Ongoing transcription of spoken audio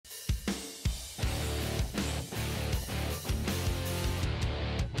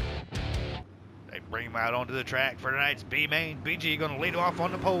Bring him out onto the track for tonight's B main. BG going to lead off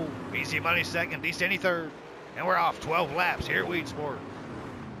on the pole. Easy Money second, Descending third. And we're off 12 laps here at Weedsport.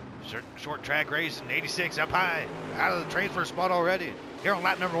 Short track racing, 86 up high. Out of the transfer spot already. Here on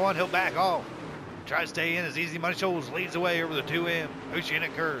lap number 1, he'll back off. Try to stay in as Easy Money Shoals leads the way over the 2M.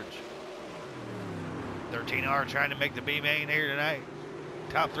 Oceanic Courage. 13R trying to make the B main here tonight.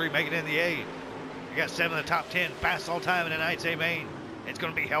 Top 3 making it in the A. We got 7 of the top 10 fast all time in tonight's A main. It's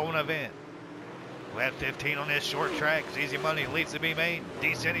going to be a hell of an event. We'll have 15 on this short track as Easy Money leads the B main.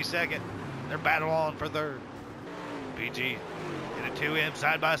 Descending second. They're battle on for third. BG in a 2M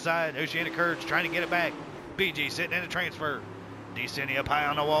side by side. Oceanic Courage trying to get it back. BG sitting in the transfer. Descending up high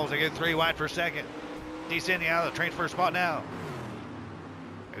on the walls. They get 3 wide for second. Descending out of the transfer spot now.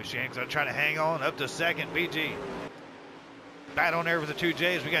 Oceanic's going to try to hang on up to second. BG. Bat on there with the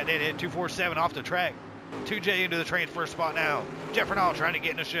 2Js. We got deadhead 247 off the track. 2J into the transfer spot now. Jeffernall trying to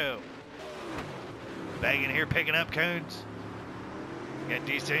get in the show. Bagging here, picking up cones. Got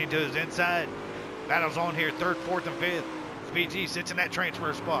descending to his inside. Battles on here, 3rd, 4th, and 5th. BG sits in that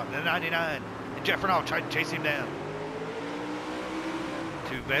transfer spot, the 99. And Jeffernall tried to chase him down.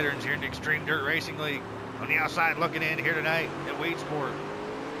 2 veterans here in the Xtreme Dirt Racing League. On the outside looking in here tonight at Weedsport.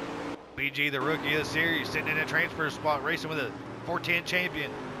 BG, the rookie of the series, sitting in a transfer spot, racing with a 410 champion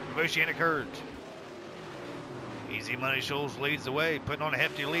of Oceanic Courage. Easy Money Shoals leads the way, putting on a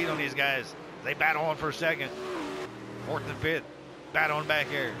hefty lead on these guys. They battle on for second. 4th and 5th, battle on back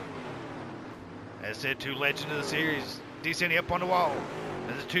here. As said, 2 legends of the series, descending up on the wall.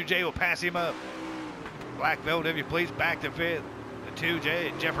 As the 2J will pass him up. Black Belt, if you please, back to 5th. The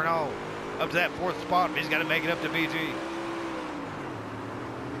 2J, Jeffernall, up to that 4th spot. He's got to make it up to BG.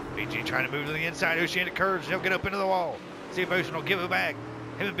 BG trying to move to the inside. Oceanic Courage, he'll get up into the wall. See if Ocean will give it back.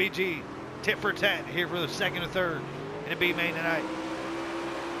 Him and BG, tit for tat here for the 2nd and 3rd in the B main tonight.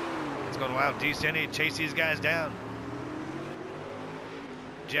 It's going to allow Descending to chase these guys down.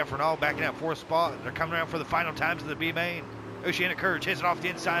 Jeffernall back in that 4th spot. They're coming around for the final times of the B main. Oceanic Courage hits it off the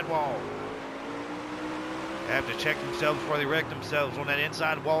inside wall. They have to check themselves before they wreck themselves on that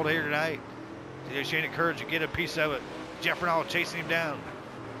inside wall here tonight. The Oceanic Courage to get a piece of it. Jeffernall chasing him down.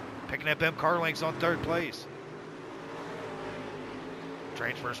 Picking up them car links on 3rd place.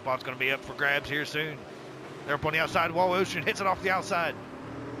 Transfer spot's going to be up for grabs here soon. They're up on the outside wall. Ocean hits it off the outside.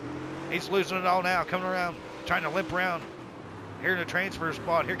 He's losing it all now, coming around, trying to limp around. Here in the transfer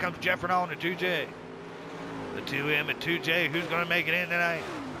spot, here comes Jeffernall and the 2J. The 2M and 2J, who's going to make it in tonight?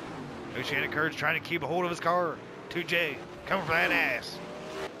 Oceanic Courage trying to keep a hold of his car. 2J coming for that ass.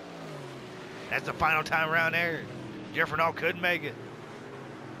 That's the final time around there. Jeffernall couldn't make it.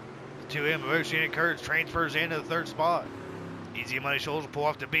 The 2M of Oceanic Courage transfers into the 3rd spot. Easy Money Shoals will pull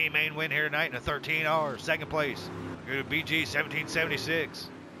off the B main win here tonight in a 13R, 2nd place. Go to BG 1776.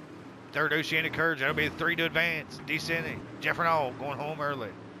 3rd Oceanic Courage, that'll be the 3 to advance. Descending. Jeffernall going home early.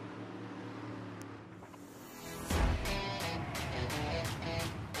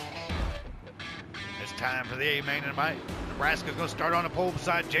 It's time for the A main tonight. Nebraska's going to start on the pole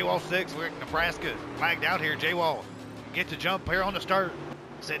beside J-Wall 6. Look, Nebraska flagged out here. J-Wall get the jump here on the start.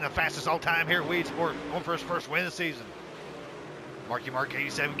 Sitting the fastest all time here at Weedsport. Going for his first win of the season. Marky Mark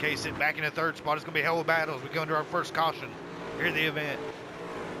 87K sitting back in the 3rd spot. It's going to be a hell of a battle as we go into our first caution here at the event.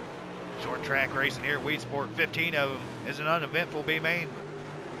 Short track racing here at Weedsport. 15 of them is an uneventful B main.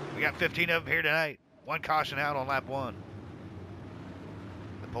 We got 15 of them here tonight. 1 caution out on lap 1.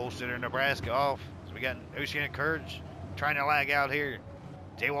 The pole sitter in Nebraska off. So we got Oceanic Courage trying to lag out here.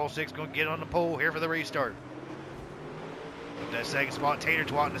 J-Wall 6 going to get on the pole here for the restart. Up that 2nd spot, Tater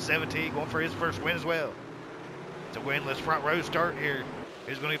Twat in the 17 going for his first win as well. It's a winless front row start here.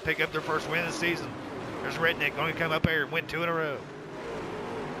 Who's going to pick up their first win of the season? There's Redneck going to come up here and win 2 in a row.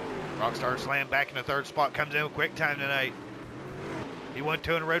 Rockstar Slam back in the 3rd spot, comes in with quick time tonight. He won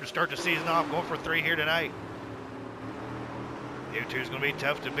 2 in a row to start the season off, going for 3 here tonight. U2 is going to be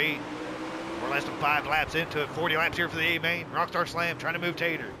tough to beat. We're less than 5 laps into it, 40 laps here for the A main. Rockstar Slam trying to move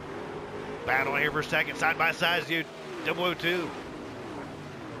Tater. Battle here for 2nd, side by side, you 002. A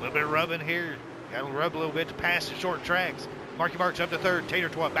little bit of rubbing here. Got to rub a little bit to pass the short tracks. Marky Mark's up to 3rd, Tater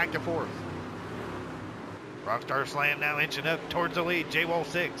Twat back to 4th. Rockstar Slam now inching up towards the lead. J-Wall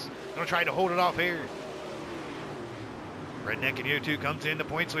 6 going to try to hold it off here. Redneck and U2 comes in the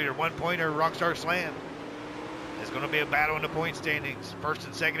points leader. 1 pointer, Rockstar Slam. It's going to be a battle in the point standings. 1st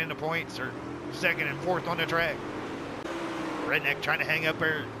and 2nd in the points, or 2nd and 4th on the track. Redneck trying to hang up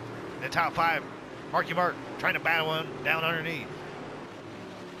there in the top 5. Marky Mark trying to battle him down underneath.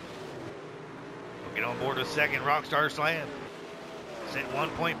 We'll get on board with 2nd, Rockstar Slam. Sent 1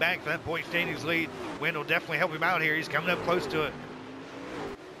 point back for that point standings lead. Wind will definitely help him out here. He's coming up close to it.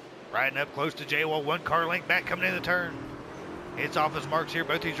 Riding up close to J-Wall, 1 car length back coming in the turn. Hits off his marks here,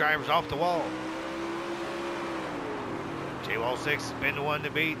 both these drivers off the wall. J-Wall 6 has been the one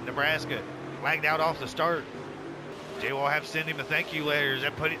to beat Nebraska. Lagged out off the start. J-Wall have to send him a thank you letters.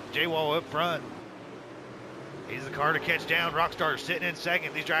 That put J-Wall up front. He's the car to catch down. Rockstar sitting in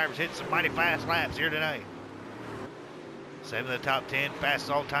second. These drivers hit some mighty fast laps here tonight. 7 of the top 10,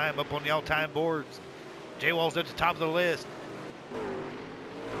 fastest all time, up on the all-time boards. J-Wall's at the top of the list.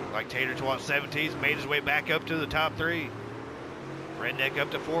 Like Tater Twat 70s, made his way back up to the top 3. Redneck up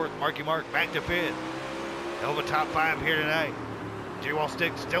to 4th. Marky Mark back to 5th. Hell of a top 5 here tonight. J-Wall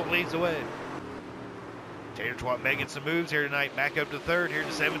still leads the way. Tater Twat making some moves here tonight. Back up to 3rd here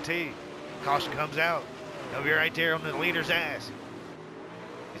to 17. Caution comes out. He'll be right there on the leader's ass.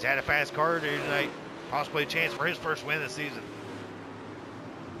 He's had a fast car here tonight. Possibly a chance for his first win this season.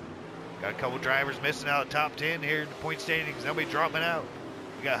 Got a couple drivers missing out of the top 10 here in the point standings. They'll be dropping out.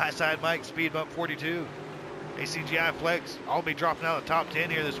 We got High Side Mike, Speed Bump 42. ACGI Flex, all be dropping out of the top 10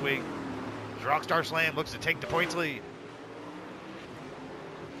 here this week. As Rockstar Slam looks to take the points lead.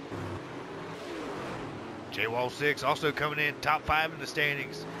 J-Wall 6 also coming in top 5 in the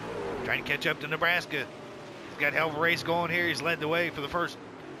standings. Trying to catch up to Nebraska. He's got a hell of a race going here. He's led the way for the first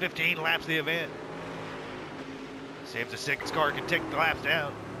 15 laps of the event. See if the 6th car can take the laps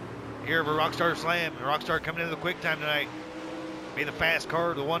down. Here over Rockstar Slam. And Rockstar coming into the quick time tonight. Be the fast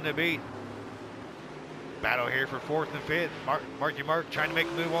car, the one to beat. Battle here for 4th and 5th. Marky Mark trying to make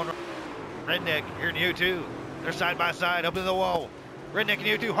a move on Redneck here in the U2. They're side by side up in the wall. Redneck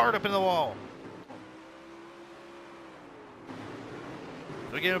and U2 hard up in the wall.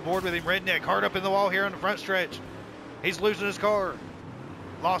 We get aboard with him. Redneck hard up in the wall here on the front stretch. He's losing his car.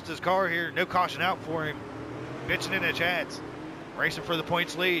 Lost his car here. No caution out for him. Bitching in the chats. Racing for the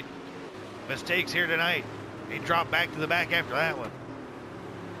points lead. Mistakes here tonight. He dropped back to the back after that one.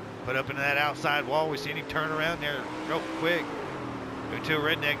 Put up into that outside wall. We seen him turn around there real quick. U2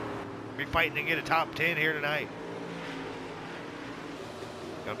 Redneck be fighting to get a top 10 here tonight.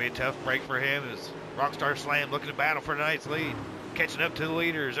 Gonna be a tough break for him as Rockstar Slam looking to battle for tonight's lead. Catching up to the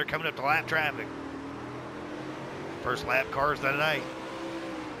leaders. They're coming up to lap traffic. First lap cars of the night.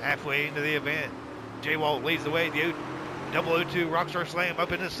 Halfway into the event. J-Wall leads the way. The double O2 Rockstar Slam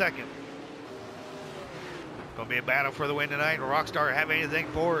up into second. Gonna be a battle for the win tonight. Will Rockstar have anything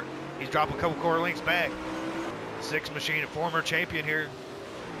for it? He's dropped a couple core links back. 6 Machine, a former champion here.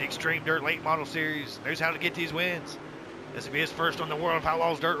 The Xtreme Dirt Late Model Series. Knows how to get these wins. This will be his first on the World of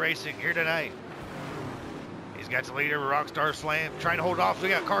Outlaws Dirt Racing here tonight. He's got the leader of Rockstar Slam. Trying to hold off. We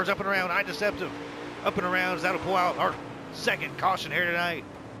got cars up and around. Deceptive. Up and around. That'll pull out our 2nd caution here tonight.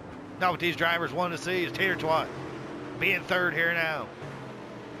 Not what these drivers want to see is Tater Twat being 3rd here now.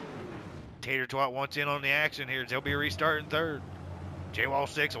 Tater Twat wants in on the action here. They'll be restarting 3rd. J-Wall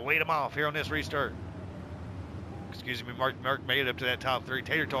 6 will lead him off here on this restart. Excuse me, Mark made it up to that top 3.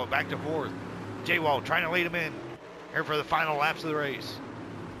 Tater Twat back to 4th. J-Wall trying to lead him in here for the final laps of the race.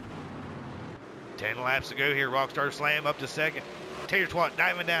 10 laps to go here. Rockstar Slam up to 2nd. Tater Twat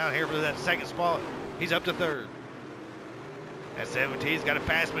diving down here for that 2nd spot. He's up to 3rd. That 17's got a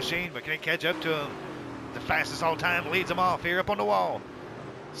fast machine, but can't catch up to him. The fastest all time leads him off here up on the wall.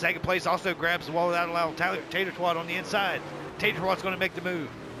 2nd place also grabs the wall without allowing Tater Twat on the inside. Tater Twat's going to make the move.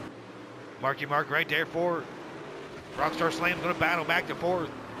 Marky Mark right there for Rockstar Slam's going to battle back to 4th.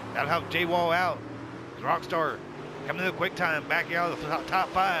 That'll help J-Wall out. Rockstar coming to the quick time, backing out of the top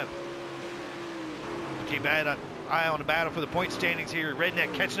 5. Keep an eye on the battle for the point standings here.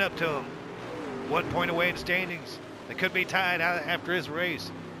 Redneck catching up to him. 1 point away in the standings. They could be tied out after his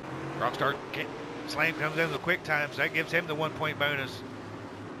race. Rockstar Slam comes in the quick time, so that gives him the 1 point bonus.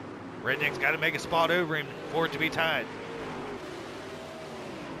 Redneck's got to make a spot over him for it to be tied.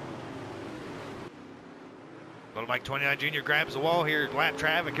 Little Mike 29 Jr. grabs the wall here. Lap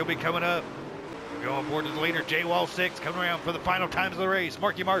traffic. He'll be coming up. Going board to the leader. J-Wall 6 coming around for the final times of the race.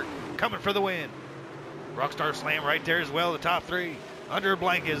 Marky Mark coming for the win. Rockstar Slam right there as well, the top 3. Under a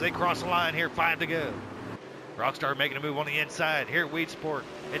blanket as they cross the line here, 5 to go. Rockstar making a move on the inside here at Weedsport.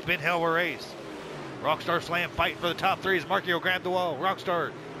 It's been hell of a race. Rockstar Slam fighting for the top 3 as Marky will grab the wall.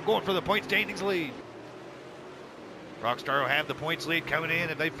 Rockstar going for the point standings lead. Rockstar will have the points lead coming in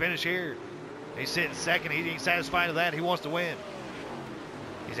if they finish here. He's sitting 2nd. He ain't satisfied with that. He wants to win.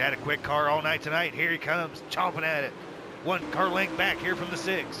 He's had a quick car all night tonight. Here he comes, chomping at it. 1 car length back here from the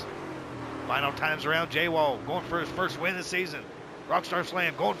 6. Final times around. J-Wall going for his first win this season. Rockstar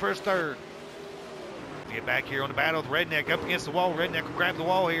Slam going for his 3rd. To get back here on the battle with Redneck up against the wall. Redneck will grab the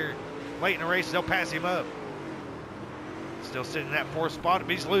wall here. Late in the race, they'll pass him up. Still sitting in that 4th spot, but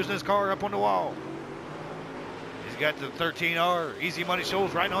he's losing his car up on the wall. He's got the 13R. Easy Money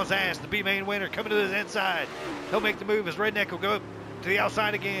Shoals right on his ass. The B-main winner coming to the inside. He'll make the move as Redneck will go up to the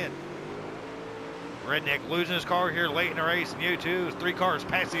outside again. Redneck losing his car here late in the race, and U2 is 3 cars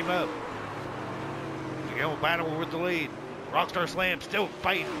passing him up. He's going to battle with the lead. Rockstar Slam still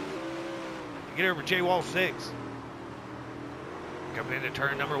fighting to get over J-Wall 6. Coming into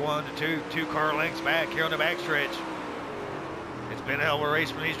turn number 1 to 2 car lengths back here on the backstretch. It's been a hell of a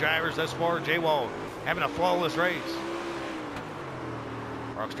race from these drivers thus far. J-Wall having a flawless race.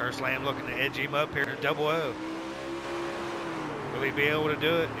 Rockstar Slam looking to edge him up here to double O. Will he be able to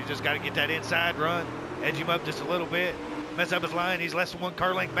do it? He's just got to get that inside run, edge him up just a little bit, mess up his line. He's less than 1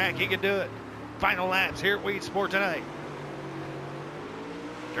 car length back. He can do it. Final laps here at Weedsport tonight.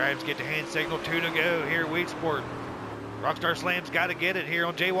 Drives get the hand signal, 2 to go here at Weedsport. Rockstar Slam's got to get it here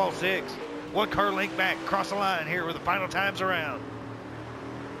on J-Wall 6. 1 car length back, cross the line here with the final times around.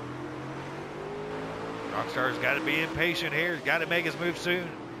 Rockstar's got to be impatient here. Got to make his move soon.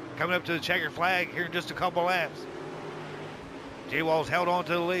 Coming up to the checkered flag here in just a couple laps. J-Wall's held on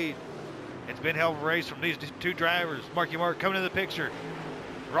to the lead. It's been a hell of a race from these 2 drivers. Marky Mark coming to the picture.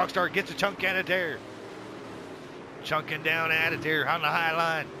 Rockstar gets a chunk at it there. Chunking down at it there on the high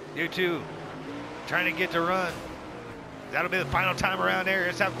line. U2 trying to get the run. That'll be the final time around there.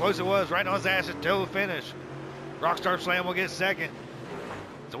 That's how close it was. Right on his ass until the finish. Rockstar Slam will get second.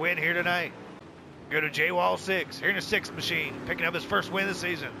 It's a win here tonight. Go to J-Wall 6 here in the 6th machine. Picking up his first win of the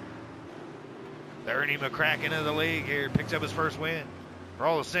season. Ernie McCracken of the league here picks up his first win. For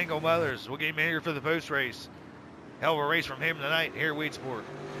all the single mothers, we'll get him in here for the post race. Hell of a race from him tonight here at Weedsport.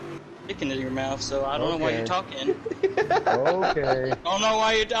 Dick into your mouth, so I don't know why you're talking. Okay. I don't know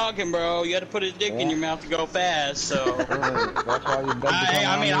why you're talking, bro. You had to put a dick in your mouth to go fast, so. That's why you begged to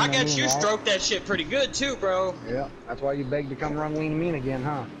come I run guess lean you right? stroked that shit pretty good too, bro. Yeah, that's why you begged to come run lean mean again,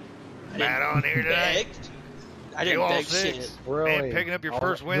 huh? Bad on here tonight. I didn't beg 6. shit. Really? Man, picking up your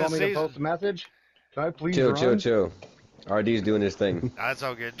first win you of want the me to season. post a message? Can I please Chill, run? chill. RD's doing his thing. That's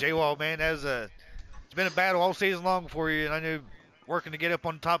all good. J-Wall, man, it's been a battle all season long for you, and I knew working to get up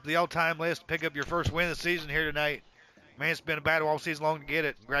on top of the all-time list, pick up your first win of the season here tonight. Man, it's been a battle all season long to get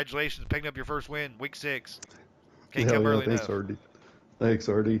it. Congratulations, picking up your first win, week 6. Can't come early thanks, enough. RD. Thanks,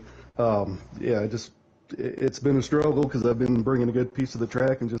 RD. It's been a struggle because I've been bringing a good piece of the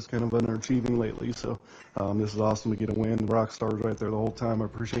track and just kind of underachieving lately. So this is awesome to get a win. Rockstar's right there the whole time. I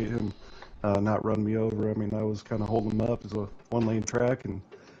appreciate him not running me over. I mean, I was kind of holding him up as a 1-lane track and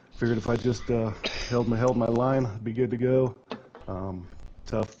figured if I just held my line, I'd be good to go.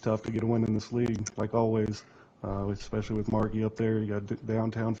 Tough to get a win in this league, like always, especially with Marky up there. You got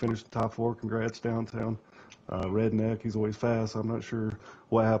downtown finished the top 4. Congrats, downtown. Redneck, he's always fast. I'm not sure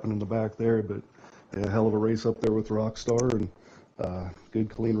what happened in the back there, but yeah, hell of a race up there with Rockstar and good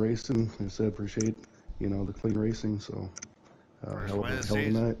clean racing. Like I said, appreciate the clean racing. So hell of a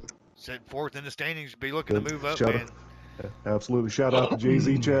night. Set 4th in the standings, be looking to move up, Shout man. Absolutely. Shout out to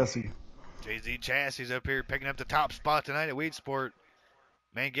Jay-Z Chassis. Jay-Z Chassis up here picking up the top spot tonight at Weedsport.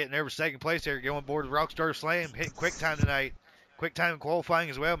 Man, getting over 2nd place here, going aboard with Rockstar Slam, hitting quick time tonight. Quick time qualifying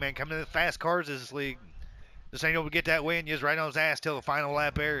as well, man. Coming in the fast cars in this league. Just ain't able to get that win. You was right on his ass till the final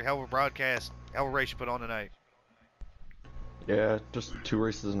lap there. Hell of a broadcast. Hell of a race you put on tonight. Yeah, just 2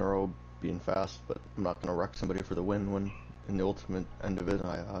 races in a row being fast, but I'm not going to wreck somebody for the win when in the ultimate end of it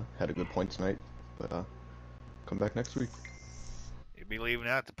I had a good point tonight. But come back next week. You'll be leaving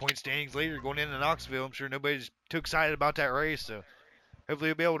out the point standings leader going into Knoxville. I'm sure nobody's too excited about that race, so hopefully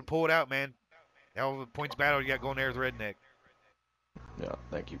you'll be able to pull it out, man. Hell of a points battle you got going there with Redneck. Yeah,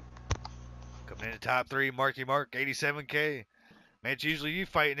 thank you. Coming in the top 3, Marky Mark, 87K. Man, it's usually you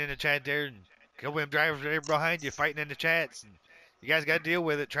fighting in the chat there, and a couple of them drivers right behind you fighting in the chats. And you guys got to deal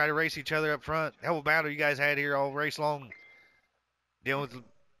with it. Try to race each other up front. Hell of a battle you guys had here all race long. Dealing with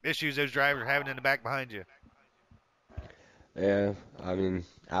the issues those drivers are having in the back behind you. Yeah, I mean,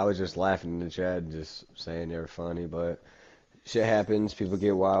 I was just laughing in the chat and just saying they were funny, but shit happens. People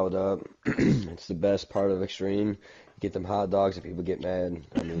get wild up. It's the best part of Xtreme. You get them hot dogs and people get mad.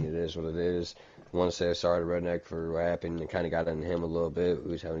 I mean, it is what it is. I want to say sorry to Redneck for what happened. It kind of got on him a little bit.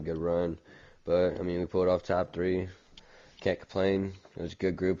 We was having a good run. But, I mean, we pulled off top 3. Can't complain. It was a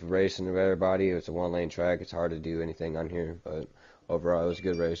good group of racing of everybody. It was a 1-lane track. It's hard to do anything on here. But overall, it was a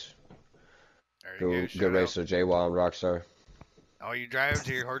good race. Good race to J-Wall and Rockstar. All you drivers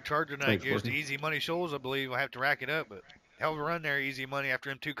here, hard charger tonight goes to Easy Money Shoals, I believe. We'll have to rack it up, but hell of a run there, Easy Money. After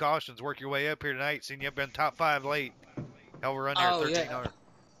them 2 cautions, work your way up here tonight. Seen you up in top 5 late. Hell of a run there, 13R.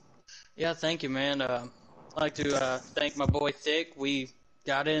 Yeah, thank you, man. I'd like to thank my boy Thick. We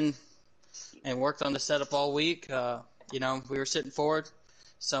got in and worked on the setup all week. We were sitting forward.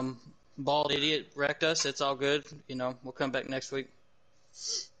 Some bald idiot wrecked us. It's all good. We'll come back next week.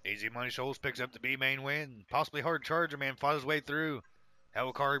 Easy Money Shoals picks up the B main win. Possibly Hard Charger, man, fought his way through. Hell of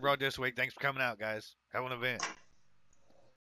a car he brought this week. Thanks for coming out, guys. Hell of an event.